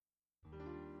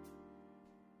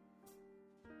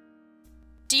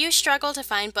Do you struggle to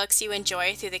find books you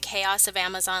enjoy through the chaos of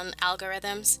Amazon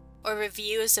algorithms or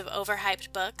reviews of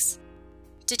overhyped books?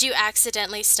 Did you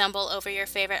accidentally stumble over your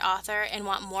favorite author and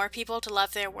want more people to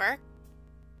love their work?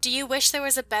 Do you wish there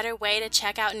was a better way to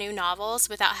check out new novels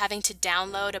without having to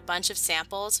download a bunch of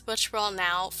samples, which will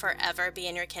now forever be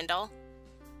in your Kindle?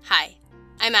 Hi,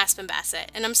 I'm Aspen Bassett,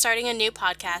 and I'm starting a new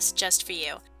podcast just for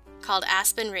you, called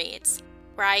Aspen Reads,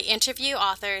 where I interview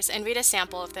authors and read a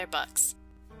sample of their books.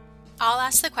 I'll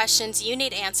ask the questions you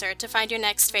need answered to find your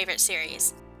next favorite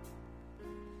series.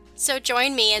 So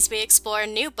join me as we explore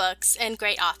new books and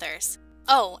great authors.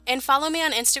 Oh, and follow me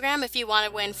on Instagram if you want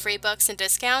to win free books and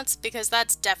discounts, because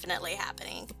that's definitely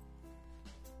happening.